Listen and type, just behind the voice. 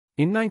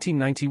In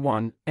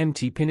 1991,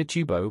 Mt.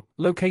 Pinatubo,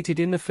 located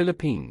in the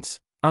Philippines,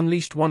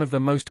 unleashed one of the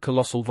most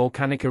colossal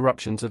volcanic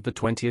eruptions of the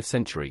 20th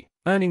century,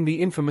 earning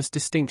the infamous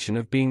distinction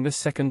of being the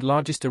second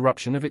largest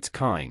eruption of its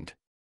kind.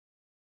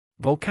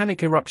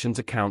 Volcanic eruptions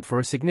account for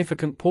a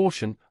significant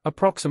portion,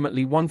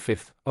 approximately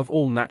 1/5, of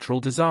all natural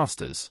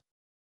disasters.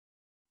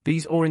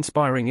 These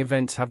awe-inspiring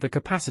events have the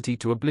capacity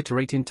to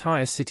obliterate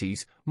entire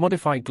cities,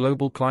 modify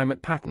global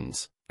climate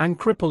patterns, and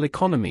cripple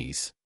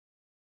economies.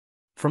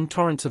 From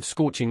torrents of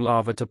scorching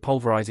lava to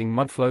pulverizing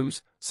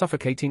mudflows,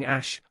 suffocating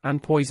ash,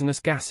 and poisonous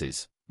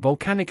gases,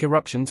 volcanic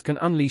eruptions can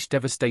unleash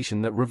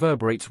devastation that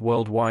reverberates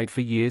worldwide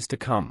for years to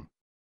come.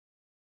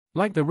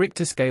 Like the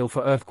Richter scale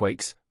for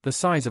earthquakes, the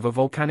size of a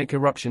volcanic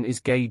eruption is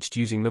gauged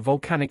using the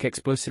Volcanic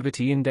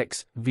Explosivity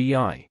Index,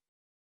 VI.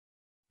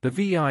 The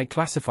VI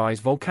classifies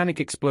volcanic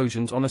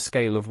explosions on a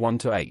scale of 1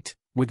 to 8,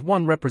 with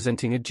 1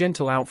 representing a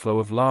gentle outflow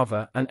of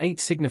lava and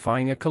 8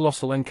 signifying a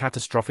colossal and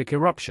catastrophic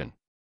eruption.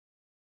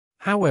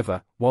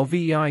 However, while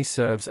VI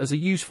serves as a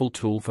useful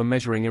tool for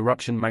measuring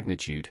eruption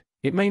magnitude,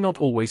 it may not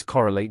always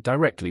correlate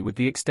directly with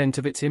the extent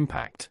of its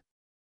impact.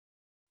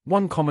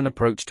 One common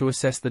approach to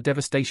assess the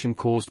devastation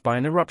caused by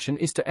an eruption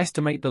is to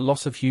estimate the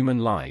loss of human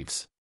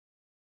lives.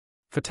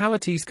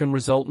 Fatalities can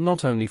result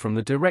not only from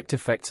the direct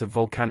effects of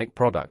volcanic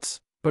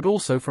products, but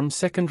also from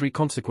secondary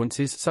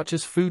consequences such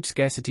as food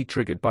scarcity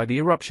triggered by the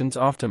eruption's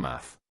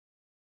aftermath.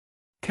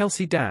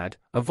 Kelsey Dadd,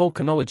 a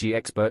volcanology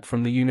expert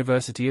from the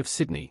University of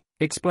Sydney,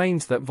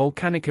 explains that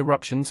volcanic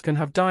eruptions can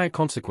have dire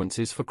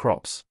consequences for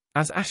crops,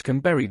 as ash can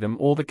bury them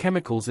or the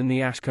chemicals in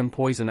the ash can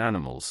poison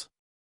animals.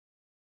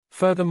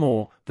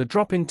 Furthermore, the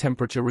drop in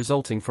temperature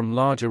resulting from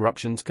large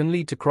eruptions can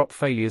lead to crop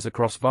failures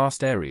across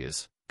vast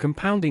areas,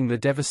 compounding the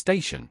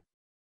devastation.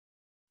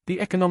 The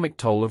economic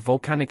toll of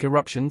volcanic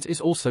eruptions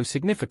is also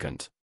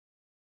significant.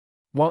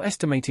 While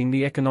estimating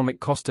the economic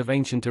cost of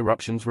ancient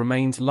eruptions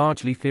remains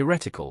largely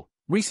theoretical,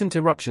 recent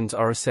eruptions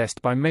are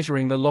assessed by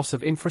measuring the loss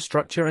of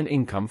infrastructure and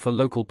income for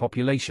local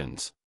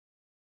populations.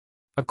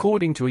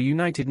 According to a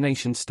United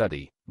Nations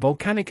study,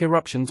 volcanic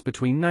eruptions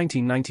between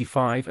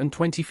 1995 and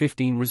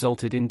 2015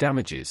 resulted in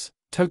damages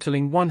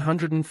totaling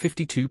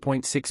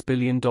 $152.6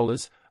 billion,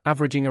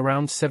 averaging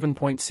around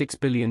 $7.6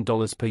 billion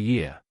per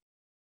year.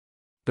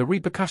 The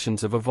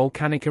repercussions of a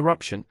volcanic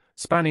eruption,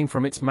 spanning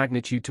from its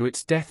magnitude to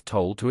its death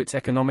toll to its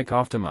economic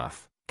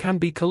aftermath, can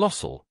be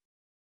colossal.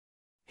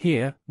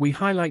 Here, we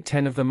highlight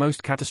 10 of the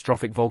most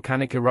catastrophic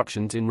volcanic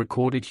eruptions in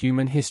recorded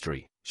human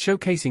history,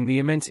 showcasing the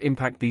immense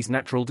impact these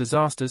natural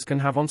disasters can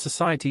have on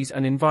societies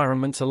and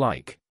environments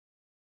alike.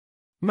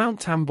 Mount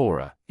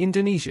Tambora,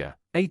 Indonesia,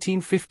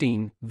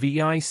 1815,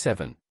 VI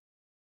 7.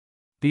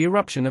 The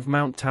eruption of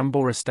Mount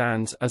Tambora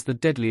stands as the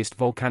deadliest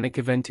volcanic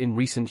event in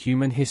recent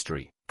human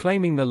history,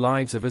 claiming the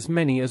lives of as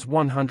many as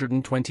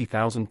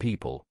 120,000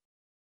 people.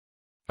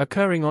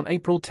 Occurring on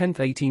April 10,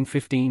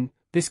 1815,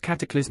 this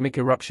cataclysmic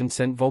eruption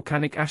sent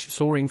volcanic ash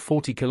soaring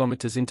 40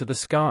 kilometers into the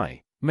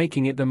sky,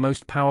 making it the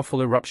most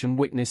powerful eruption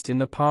witnessed in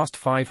the past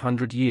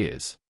 500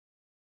 years.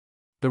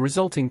 The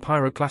resulting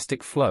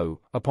pyroclastic flow,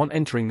 upon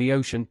entering the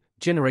ocean,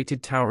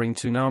 generated towering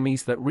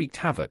tsunamis that wreaked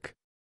havoc.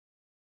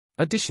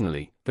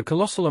 Additionally, the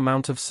colossal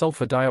amount of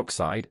sulfur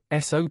dioxide,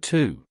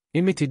 SO2,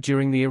 emitted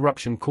during the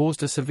eruption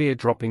caused a severe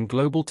drop in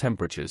global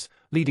temperatures,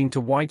 leading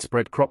to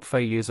widespread crop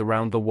failures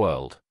around the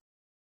world.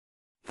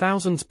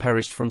 Thousands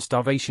perished from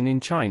starvation in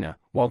China,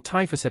 while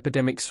typhus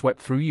epidemics swept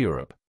through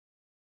Europe.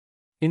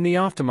 In the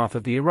aftermath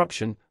of the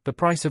eruption, the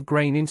price of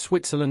grain in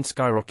Switzerland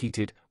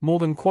skyrocketed, more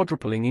than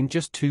quadrupling in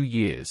just 2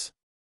 years.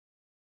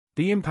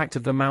 The impact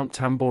of the Mount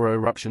Tambora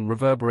eruption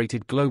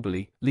reverberated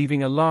globally,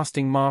 leaving a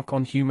lasting mark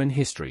on human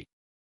history.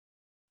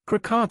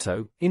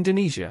 Krakatoa,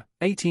 Indonesia,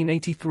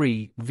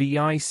 1883,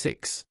 VI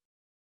 6.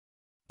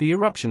 The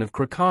eruption of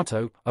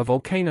Krakatoa, a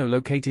volcano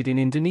located in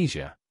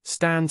Indonesia,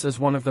 stands as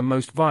one of the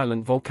most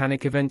violent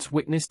volcanic events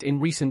witnessed in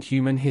recent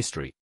human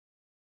history.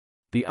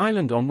 The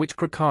island on which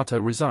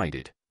Krakatoa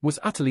resided was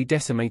utterly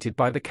decimated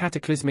by the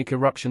cataclysmic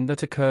eruption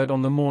that occurred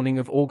on the morning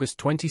of August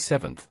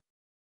 27.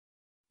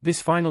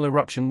 This final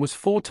eruption was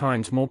 4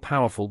 times more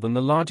powerful than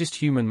the largest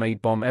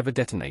human-made bomb ever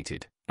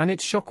detonated, and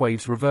its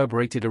shockwaves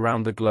reverberated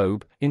around the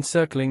globe,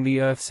 encircling the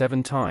Earth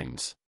 7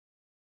 times.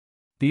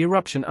 The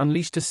eruption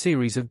unleashed a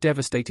series of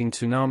devastating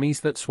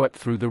tsunamis that swept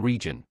through the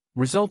region,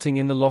 resulting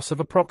in the loss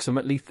of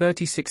approximately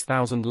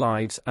 36,000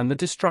 lives and the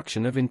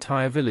destruction of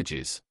entire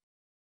villages.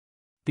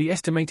 The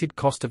estimated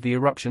cost of the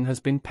eruption has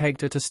been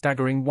pegged at a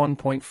staggering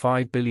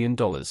 $1.5 billion,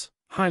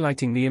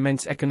 highlighting the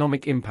immense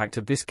economic impact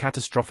of this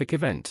catastrophic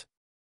event.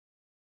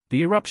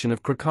 The eruption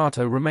of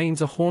Krakatoa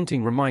remains a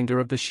haunting reminder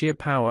of the sheer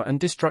power and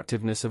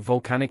destructiveness of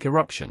volcanic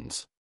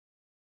eruptions.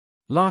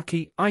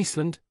 Laki,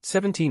 Iceland,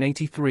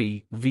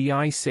 1783,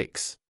 VI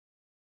 6.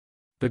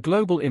 The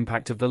global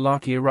impact of the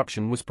Laki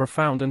eruption was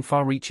profound and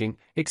far-reaching,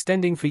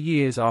 extending for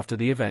years after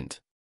the event.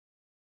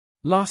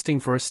 Lasting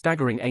for a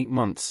staggering 8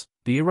 months,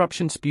 the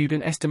eruption spewed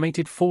an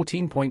estimated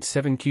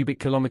 14.7 cubic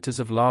kilometers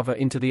of lava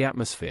into the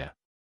atmosphere.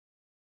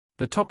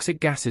 The toxic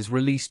gases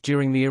released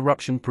during the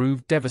eruption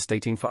proved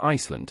devastating for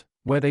Iceland,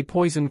 where they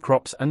poisoned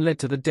crops and led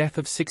to the death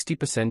of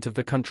 60% of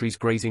the country's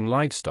grazing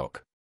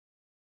livestock.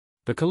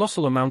 The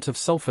colossal amount of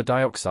sulfur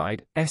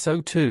dioxide,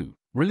 SO2,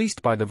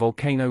 released by the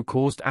volcano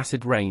caused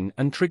acid rain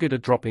and triggered a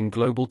drop in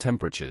global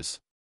temperatures.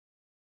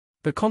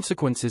 The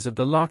consequences of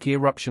the Laki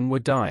eruption were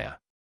dire.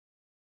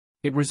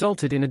 It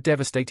resulted in a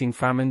devastating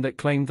famine that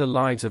claimed the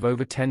lives of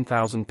over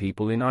 10,000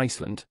 people in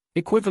Iceland,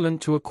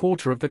 equivalent to a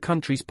quarter of the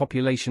country's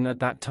population at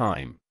that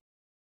time.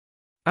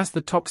 As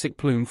the toxic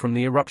plume from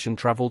the eruption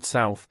traveled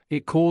south,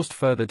 it caused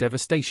further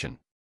devastation.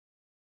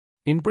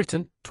 In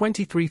Britain,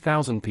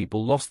 23,000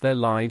 people lost their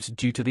lives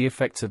due to the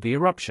effects of the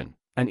eruption,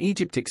 and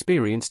Egypt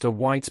experienced a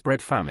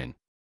widespread famine.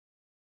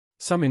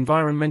 Some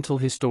environmental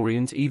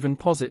historians even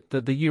posit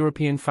that the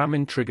European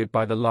famine triggered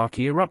by the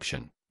Laki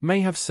eruption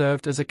may have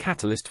served as a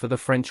catalyst for the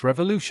French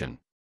Revolution.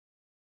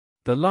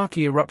 The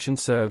Laki eruption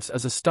serves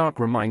as a stark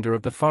reminder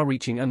of the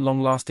far-reaching and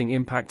long-lasting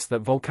impacts that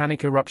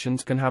volcanic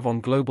eruptions can have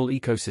on global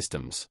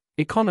ecosystems,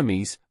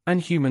 economies, and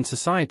human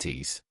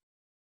societies.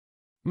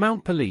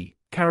 Mount Pelee,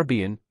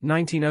 Caribbean,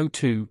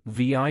 1902,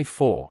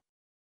 VI4.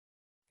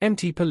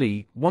 Mt.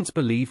 Pelee, once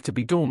believed to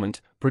be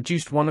dormant,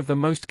 produced one of the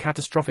most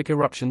catastrophic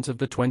eruptions of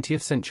the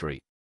 20th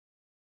century.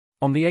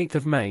 On the 8th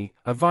of May,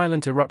 a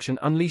violent eruption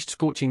unleashed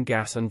scorching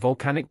gas and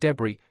volcanic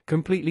debris,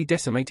 completely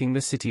decimating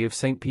the city of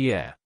St.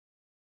 Pierre.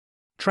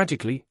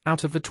 Tragically,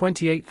 out of the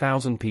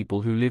 28,000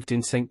 people who lived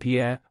in St.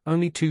 Pierre,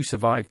 only 2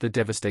 survived the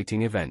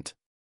devastating event.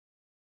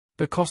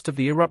 The cost of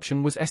the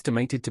eruption was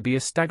estimated to be a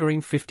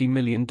staggering $50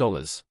 million,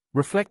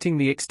 reflecting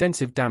the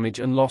extensive damage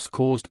and loss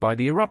caused by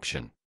the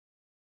eruption.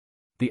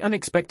 The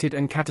unexpected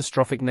and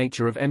catastrophic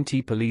nature of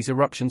Mt. Pelee's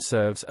eruption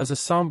serves as a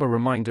somber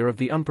reminder of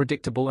the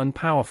unpredictable and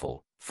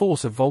powerful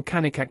force of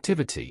volcanic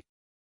activity.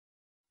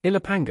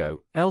 Ilopango,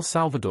 El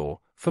Salvador,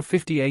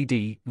 450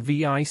 AD,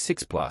 VI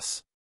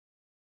 6+.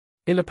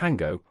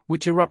 Ilopango,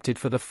 which erupted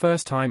for the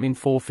first time in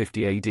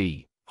 450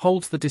 AD,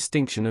 holds the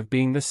distinction of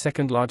being the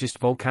second largest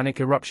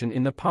volcanic eruption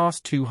in the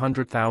past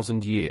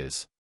 200,000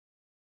 years.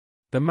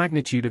 The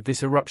magnitude of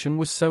this eruption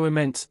was so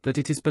immense that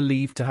it is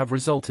believed to have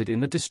resulted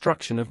in the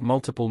destruction of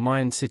multiple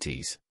Mayan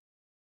cities.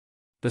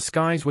 The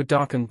skies were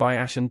darkened by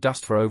ash and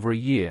dust for over a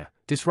year,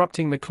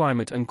 disrupting the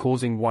climate and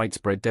causing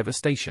widespread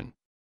devastation.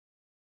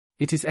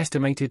 It is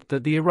estimated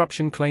that the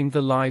eruption claimed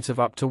the lives of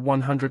up to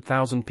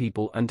 100,000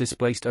 people and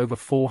displaced over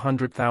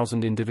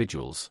 400,000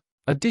 individuals.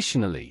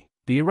 Additionally,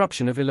 the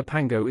eruption of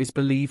Ilopango is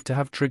believed to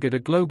have triggered a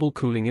global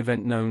cooling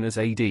event known as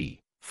AD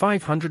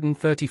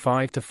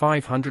 535 to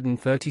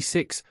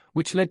 536,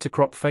 which led to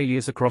crop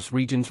failures across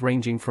regions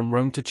ranging from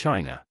Rome to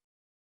China.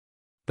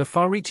 The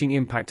far-reaching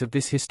impact of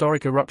this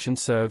historic eruption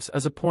serves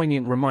as a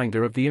poignant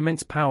reminder of the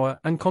immense power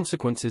and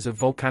consequences of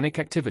volcanic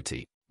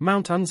activity.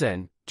 Mount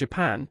Unzen,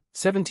 Japan,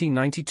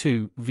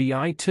 1792,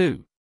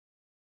 VI2.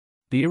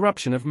 The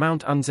eruption of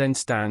Mount Unzen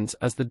stands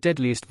as the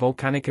deadliest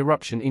volcanic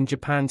eruption in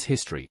Japan's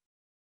history.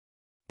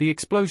 The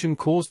explosion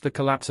caused the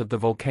collapse of the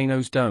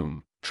volcano's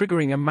dome,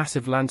 triggering a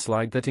massive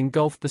landslide that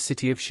engulfed the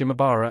city of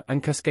Shimabara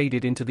and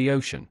cascaded into the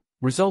ocean,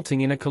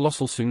 resulting in a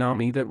colossal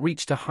tsunami that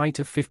reached a height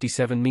of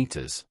 57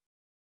 meters.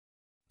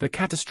 The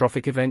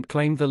catastrophic event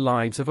claimed the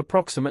lives of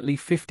approximately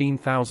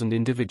 15,000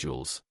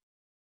 individuals.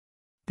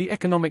 The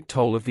economic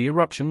toll of the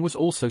eruption was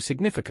also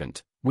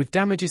significant, with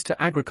damages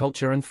to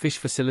agriculture and fish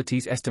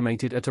facilities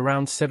estimated at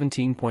around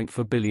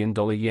 $17.4 billion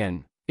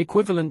yen,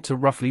 equivalent to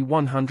roughly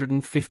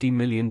 $150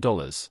 million.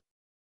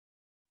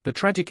 The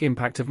tragic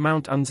impact of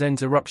Mount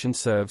Unzen's eruption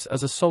serves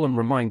as a solemn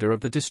reminder of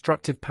the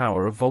destructive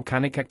power of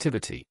volcanic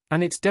activity,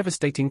 and its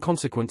devastating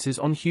consequences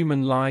on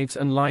human lives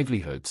and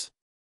livelihoods.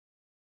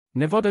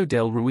 Nevado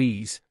del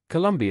Ruiz,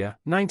 Colombia,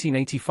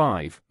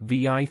 1985,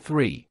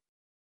 VI3.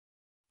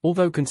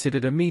 Although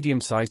considered a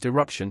medium-sized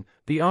eruption,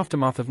 the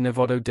aftermath of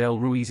Nevado del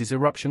Ruiz's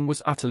eruption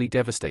was utterly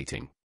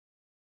devastating.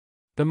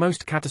 The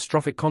most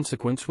catastrophic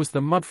consequence was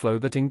the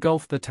mudflow that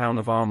engulfed the town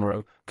of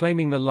Amaro,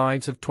 claiming the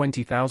lives of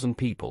 20,000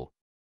 people.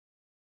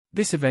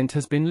 This event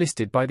has been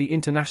listed by the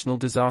International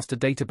Disaster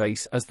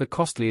Database as the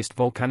costliest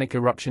volcanic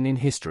eruption in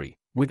history,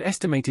 with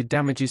estimated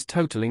damages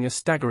totaling a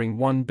staggering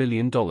 $1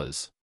 billion.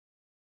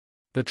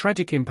 The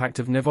tragic impact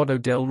of Nevado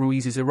del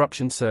Ruiz's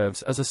eruption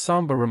serves as a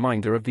somber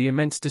reminder of the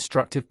immense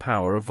destructive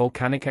power of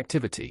volcanic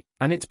activity,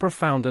 and its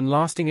profound and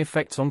lasting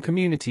effects on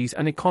communities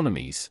and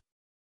economies.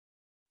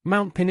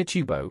 Mount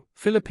Pinatubo,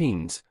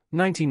 Philippines,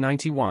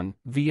 1991,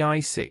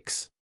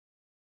 VI6.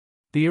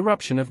 The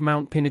eruption of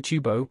Mount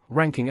Pinatubo,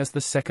 ranking as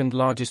the second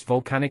largest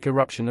volcanic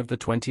eruption of the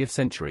 20th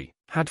century,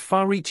 had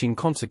far-reaching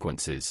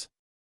consequences.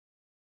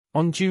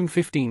 On June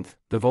 15,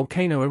 the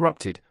volcano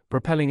erupted,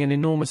 propelling an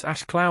enormous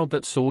ash cloud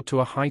that soared to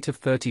a height of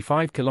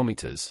 35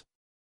 kilometers.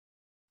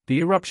 The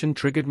eruption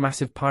triggered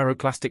massive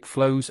pyroclastic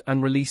flows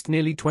and released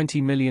nearly 20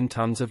 million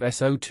tons of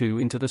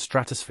SO2 into the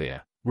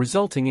stratosphere,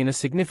 resulting in a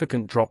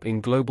significant drop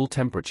in global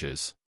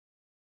temperatures.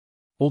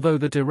 Although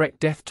the direct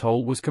death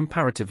toll was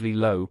comparatively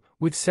low,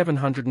 with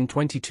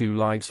 722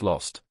 lives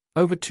lost,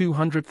 over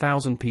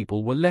 200,000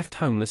 people were left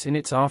homeless in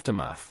its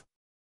aftermath.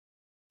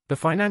 The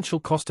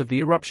financial cost of the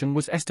eruption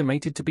was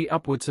estimated to be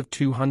upwards of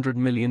 $200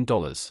 million.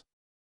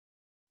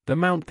 The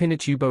Mount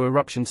Pinatubo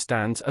eruption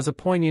stands as a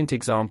poignant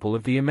example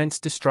of the immense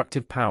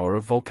destructive power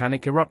of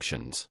volcanic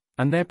eruptions,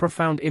 and their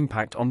profound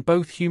impact on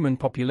both human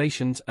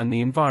populations and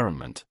the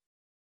environment.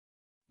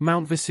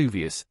 Mount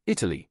Vesuvius,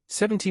 Italy,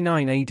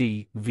 79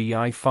 AD,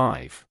 VI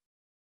 5.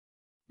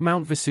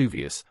 Mount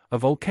Vesuvius, a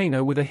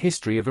volcano with a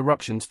history of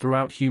eruptions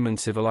throughout human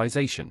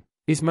civilization,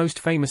 is most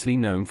famously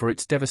known for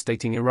its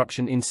devastating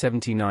eruption in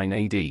 79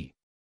 AD.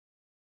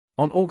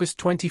 On August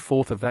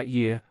 24 of that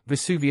year,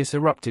 Vesuvius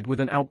erupted with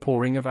an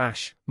outpouring of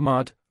ash,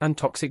 mud, and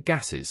toxic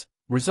gases,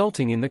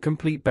 resulting in the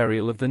complete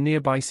burial of the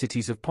nearby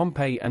cities of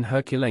Pompeii and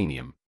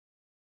Herculaneum.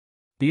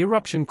 The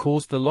eruption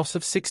caused the loss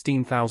of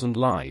 16,000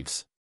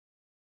 lives.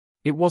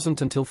 It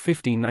wasn't until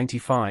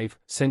 1595,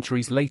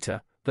 centuries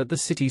later, that the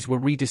cities were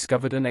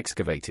rediscovered and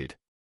excavated.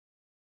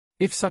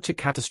 If such a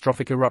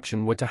catastrophic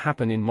eruption were to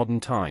happen in modern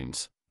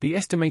times, the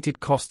estimated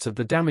costs of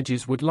the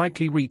damages would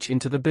likely reach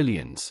into the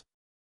billions.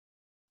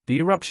 The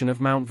eruption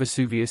of Mount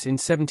Vesuvius in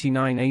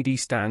 79 AD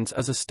stands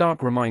as a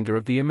stark reminder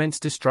of the immense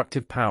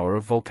destructive power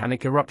of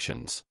volcanic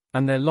eruptions,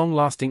 and their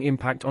long-lasting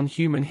impact on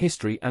human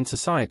history and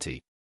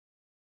society.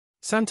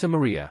 Santa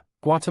Maria,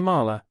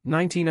 Guatemala,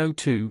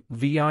 1902,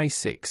 VI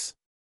 6.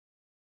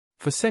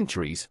 For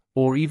centuries,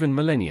 or even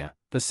millennia,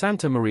 the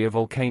Santa Maria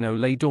volcano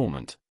lay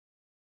dormant.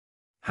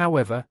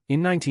 However,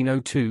 in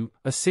 1902,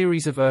 a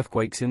series of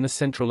earthquakes in the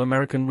Central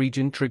American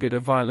region triggered a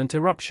violent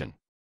eruption.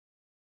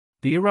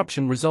 The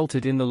eruption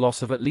resulted in the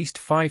loss of at least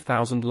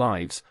 5,000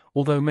 lives,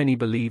 although many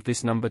believe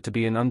this number to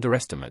be an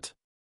underestimate.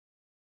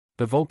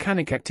 The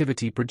volcanic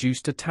activity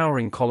produced a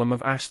towering column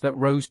of ash that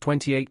rose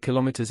 28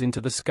 kilometers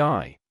into the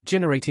sky,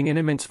 generating an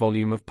immense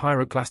volume of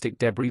pyroclastic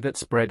debris that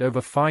spread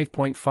over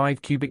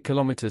 5.5 cubic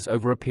kilometers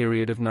over a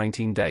period of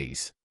 19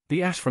 days.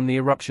 The ash from the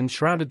eruption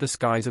shrouded the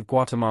skies of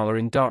Guatemala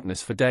in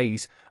darkness for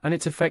days, and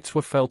its effects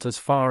were felt as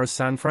far as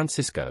San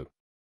Francisco.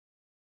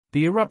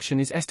 The eruption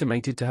is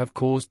estimated to have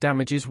caused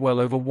damages well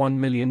over $1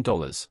 million,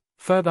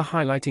 further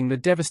highlighting the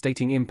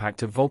devastating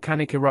impact of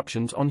volcanic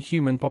eruptions on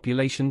human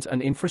populations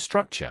and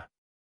infrastructure.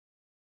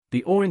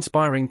 The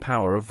awe-inspiring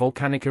power of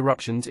volcanic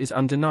eruptions is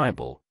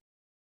undeniable.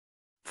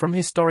 From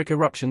historic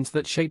eruptions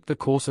that shaped the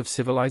course of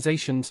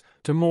civilizations,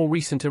 to more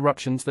recent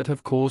eruptions that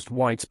have caused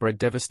widespread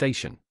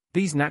devastation,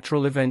 these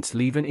natural events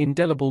leave an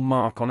indelible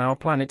mark on our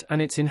planet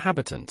and its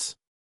inhabitants.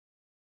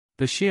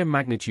 The sheer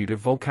magnitude of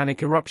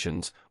volcanic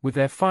eruptions, with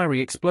their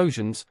fiery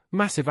explosions,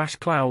 massive ash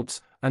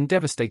clouds, and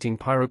devastating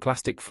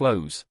pyroclastic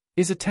flows,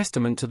 is a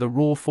testament to the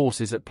raw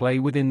forces at play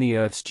within the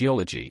Earth's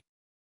geology.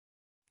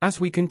 As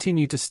we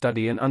continue to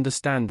study and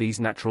understand these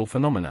natural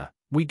phenomena,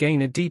 we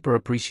gain a deeper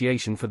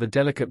appreciation for the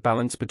delicate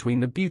balance between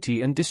the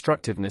beauty and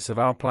destructiveness of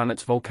our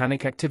planet's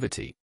volcanic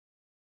activity.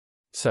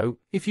 So,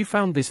 if you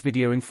found this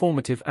video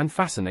informative and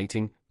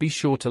fascinating, be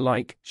sure to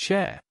like,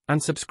 share,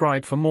 and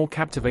subscribe for more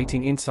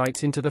captivating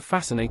insights into the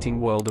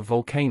fascinating world of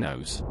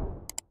volcanoes.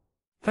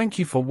 Thank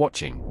you for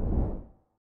watching.